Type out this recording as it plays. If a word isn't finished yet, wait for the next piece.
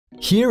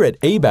Here at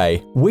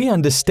eBay, we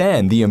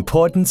understand the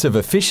importance of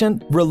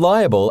efficient,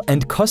 reliable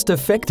and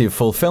cost-effective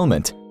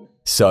fulfillment.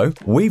 So,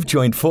 we've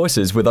joined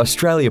forces with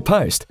Australia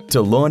Post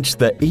to launch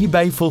the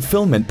eBay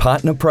Fulfilment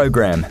Partner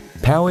Program,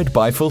 powered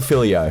by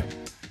Fulfilio.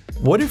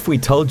 What if we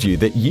told you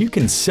that you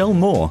can sell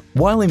more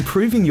while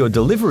improving your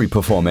delivery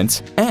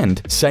performance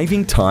and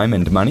saving time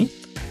and money?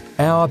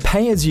 Our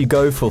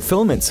pay-as-you-go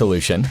fulfillment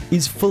solution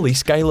is fully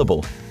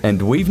scalable,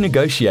 and we've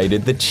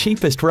negotiated the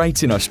cheapest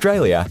rates in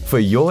Australia for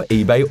your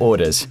eBay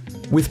orders,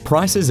 with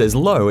prices as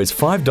low as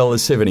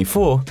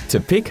 $5.74 to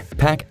pick,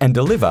 pack and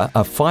deliver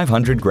a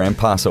 500-gram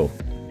parcel.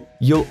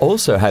 You'll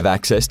also have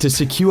access to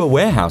secure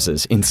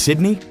warehouses in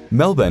Sydney,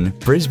 Melbourne,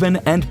 Brisbane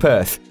and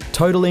Perth,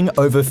 totaling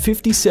over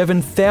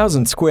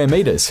 57,000 square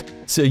metres,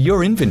 so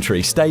your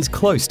inventory stays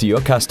close to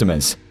your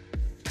customers.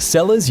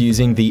 Sellers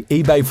using the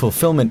eBay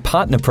Fulfilment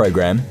Partner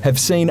Program have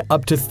seen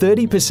up to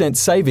 30%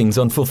 savings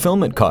on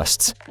fulfillment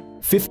costs,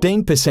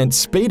 15%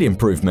 speed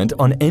improvement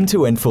on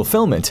end-to-end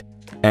fulfillment,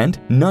 and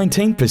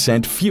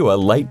 19% fewer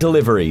late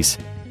deliveries.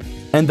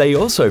 And they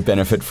also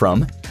benefit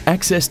from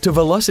access to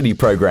velocity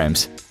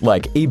programs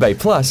like eBay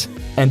Plus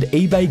and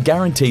eBay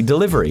Guaranteed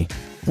Delivery,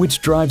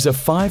 which drives a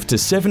 5 to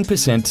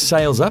 7%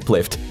 sales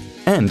uplift,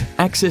 and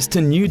access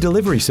to new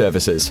delivery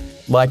services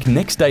like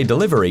next-day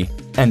delivery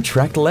and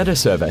tracked letter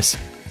service.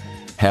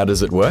 How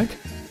does it work?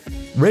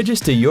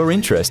 Register your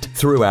interest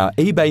through our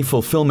eBay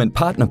Fulfilment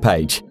Partner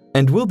page,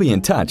 and we'll be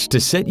in touch to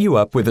set you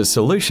up with a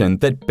solution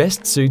that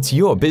best suits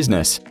your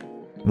business.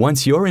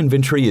 Once your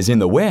inventory is in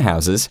the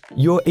warehouses,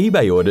 your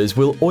eBay orders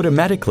will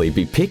automatically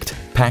be picked,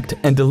 packed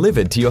and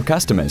delivered to your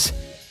customers.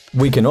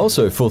 We can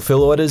also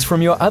fulfill orders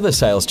from your other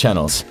sales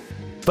channels.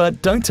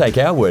 But don't take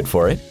our word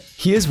for it.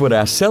 Here's what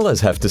our sellers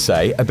have to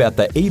say about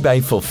the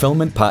eBay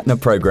Fulfilment Partner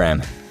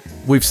Program.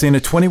 We've seen a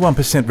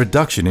 21%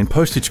 reduction in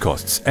postage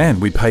costs, and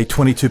we pay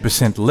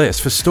 22% less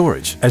for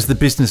storage, as the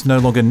business no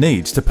longer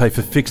needs to pay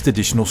for fixed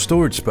additional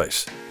storage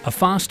space. A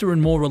faster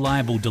and more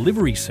reliable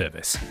delivery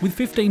service with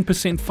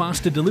 15%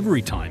 faster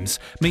delivery times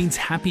means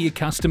happier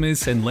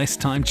customers and less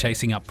time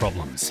chasing up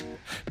problems.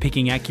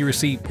 Picking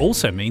accuracy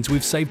also means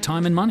we've saved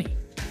time and money.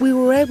 We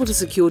were able to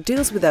secure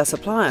deals with our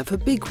supplier for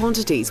big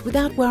quantities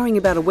without worrying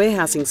about a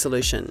warehousing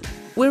solution.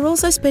 We're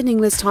also spending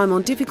less time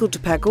on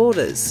difficult-to-pack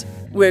orders.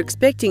 We're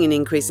expecting an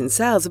increase in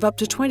sales of up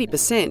to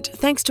 20%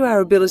 thanks to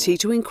our ability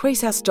to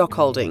increase our stock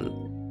holding.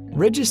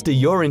 Register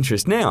your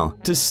interest now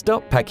to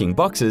stop packing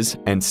boxes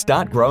and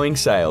start growing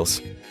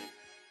sales.